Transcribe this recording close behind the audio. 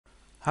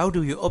How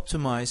do you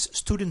optimize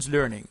students'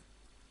 learning?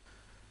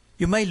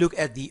 You may look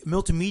at the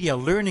Multimedia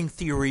Learning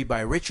Theory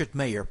by Richard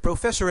Mayer,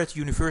 professor at the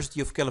University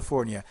of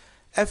California,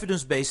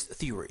 evidence-based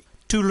theory.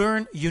 To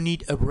learn, you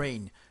need a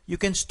brain. You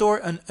can store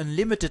an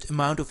unlimited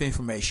amount of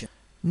information.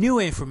 New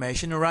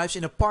information arrives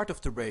in a part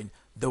of the brain,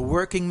 the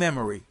working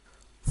memory.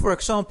 For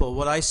example,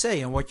 what I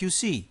say and what you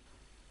see.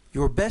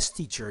 Your best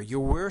teacher,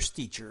 your worst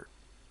teacher.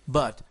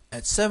 But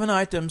at 7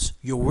 items,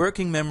 your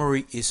working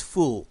memory is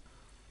full.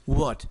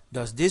 What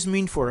does this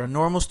mean for a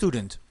normal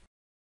student?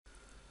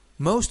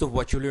 Most of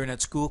what you learn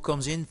at school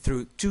comes in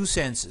through 2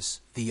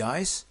 senses, the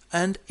eyes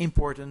and,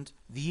 important,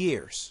 the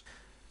ears.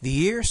 The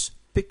ears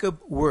pick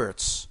up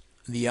words,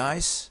 the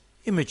eyes,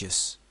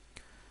 images.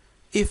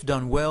 If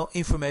done well,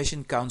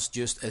 information counts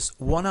just as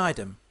 1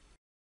 item.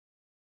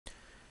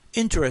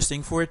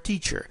 Interesting for a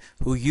teacher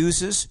who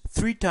uses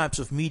 3 types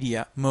of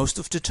media most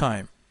of the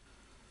time.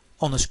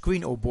 On a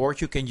screen or board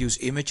you can use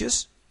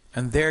images,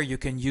 and there you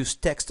can use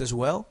text as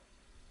well.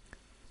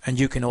 And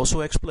you can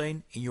also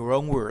explain in your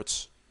own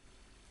words.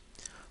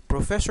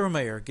 Professor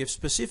Mayer gives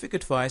specific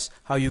advice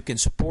how you can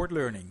support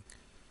learning.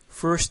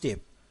 First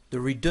tip,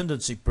 the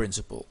redundancy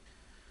principle.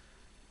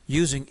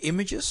 Using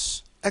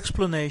images,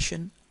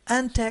 explanation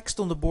and text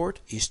on the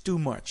board is too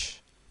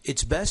much.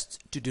 It's best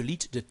to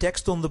delete the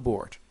text on the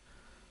board.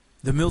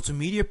 The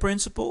multimedia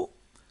principle,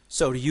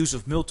 so the use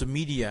of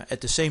multimedia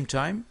at the same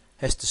time,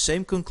 has the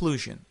same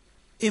conclusion.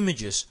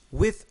 Images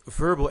with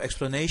verbal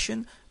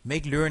explanation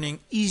make learning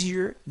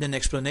easier than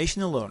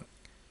explanation alone.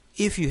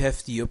 If you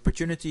have the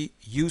opportunity,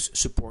 use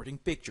supporting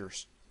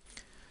pictures.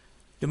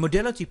 The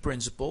modality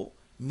principle,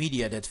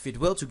 media that fit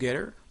well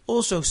together,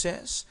 also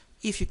says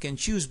if you can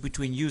choose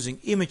between using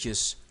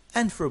images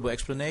and verbal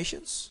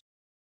explanations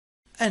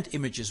and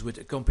images with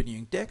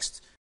accompanying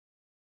text,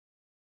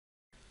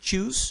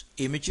 choose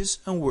images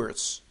and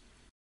words.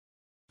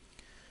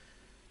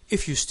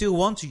 If you still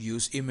want to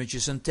use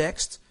images and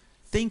text,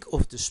 think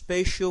of the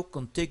spatial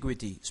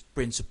contiguity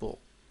principle.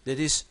 That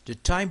is the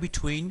time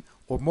between,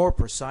 or more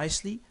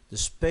precisely, the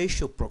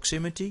spatial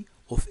proximity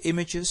of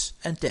images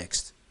and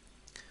text.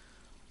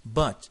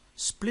 But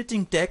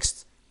splitting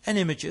text and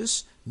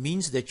images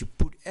means that you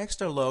put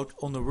extra load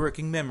on the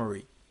working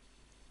memory.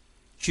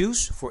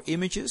 Choose for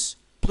images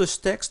plus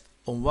text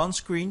on one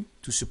screen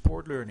to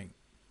support learning.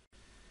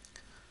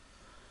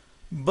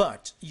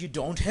 But you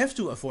don't have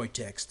to avoid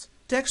text.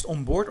 Text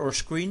on board or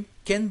screen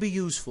can be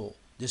useful.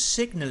 The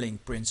signaling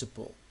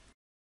principle.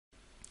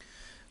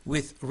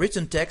 With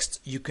written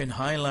text you can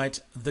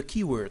highlight the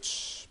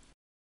keywords.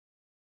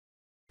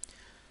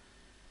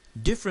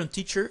 Different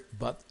teacher,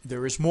 but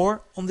there is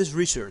more on this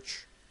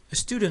research. A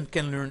student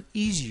can learn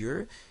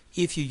easier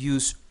if you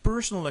use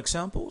personal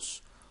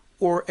examples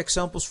or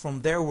examples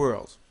from their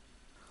world.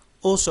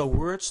 Also,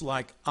 words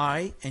like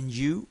I and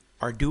you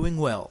are doing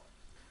well.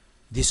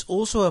 This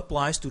also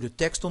applies to the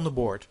text on the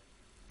board.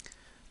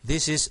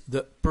 This is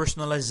the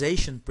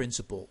personalization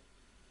principle.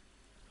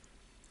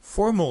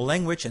 Formal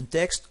language and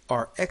text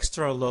are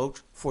extra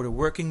load for the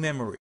working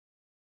memory.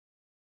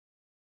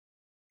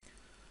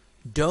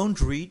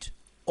 Don't read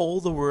all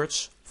the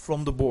words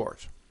from the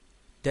board.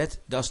 That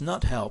does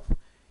not help.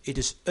 It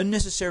is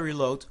unnecessary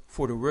load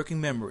for the working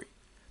memory.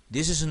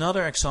 This is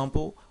another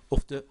example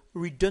of the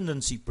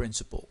redundancy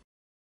principle.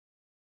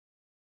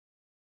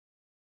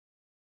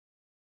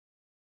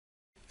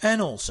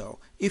 And also,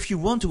 if you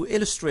want to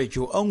illustrate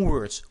your own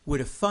words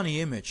with a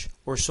funny image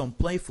or some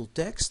playful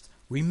text,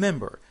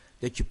 remember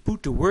that you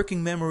put the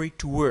working memory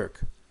to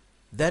work.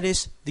 That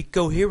is the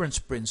coherence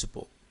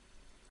principle.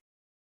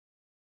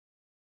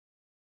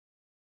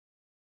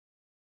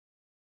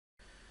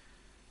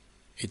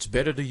 It's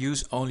better to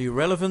use only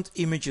relevant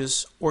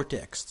images or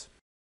text.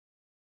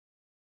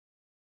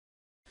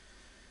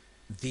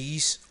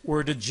 These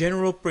were the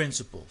general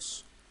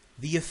principles.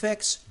 The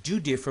effects do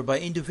differ by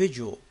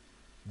individual.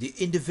 The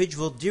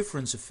individual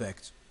difference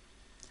effect.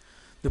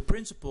 The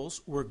principles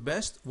work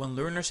best when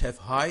learners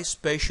have high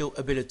spatial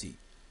ability.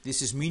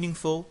 This is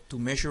meaningful to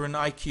measure an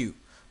IQ,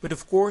 but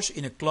of course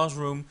in a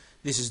classroom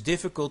this is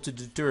difficult to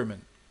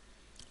determine.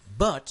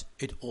 But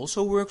it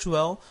also works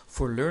well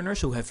for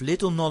learners who have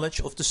little knowledge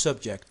of the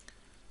subject.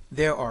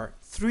 There are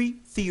 3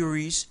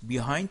 theories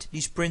behind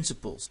these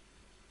principles.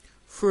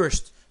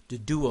 First, the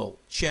dual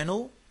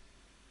channel.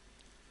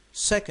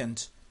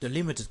 Second, the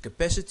limited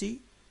capacity.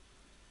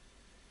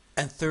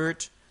 And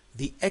third,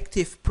 the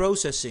active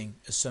processing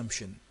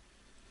assumption.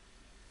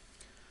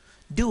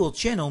 Dual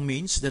channel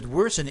means that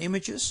words and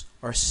images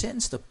are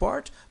sensed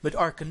apart but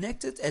are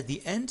connected at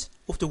the end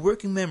of the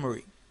working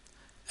memory.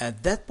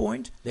 At that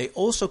point they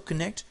also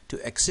connect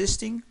to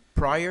existing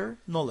prior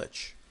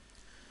knowledge.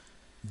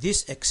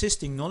 This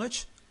existing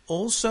knowledge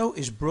also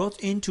is brought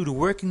into the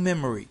working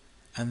memory,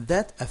 and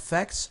that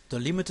affects the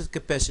limited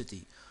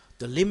capacity,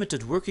 the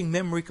limited working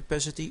memory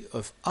capacity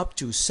of up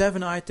to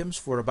 7 items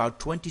for about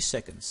 20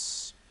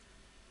 seconds.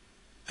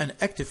 And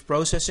active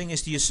processing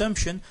is the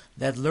assumption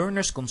that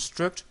learners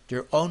construct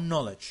their own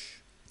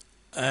knowledge.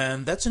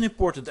 And that's an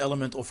important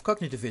element of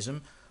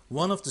cognitivism,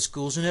 one of the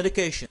schools in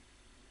education.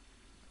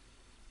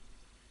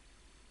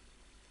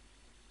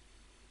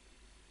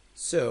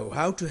 So,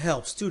 how to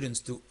help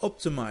students to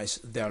optimize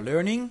their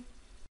learning?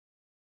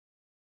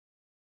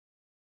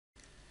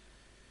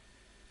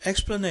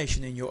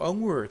 Explanation in your own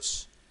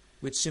words,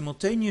 with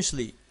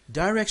simultaneously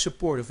direct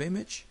support of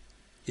image,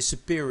 is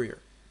superior.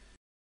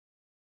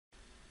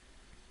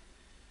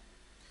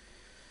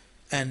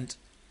 And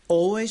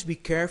always be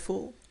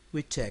careful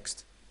with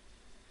text.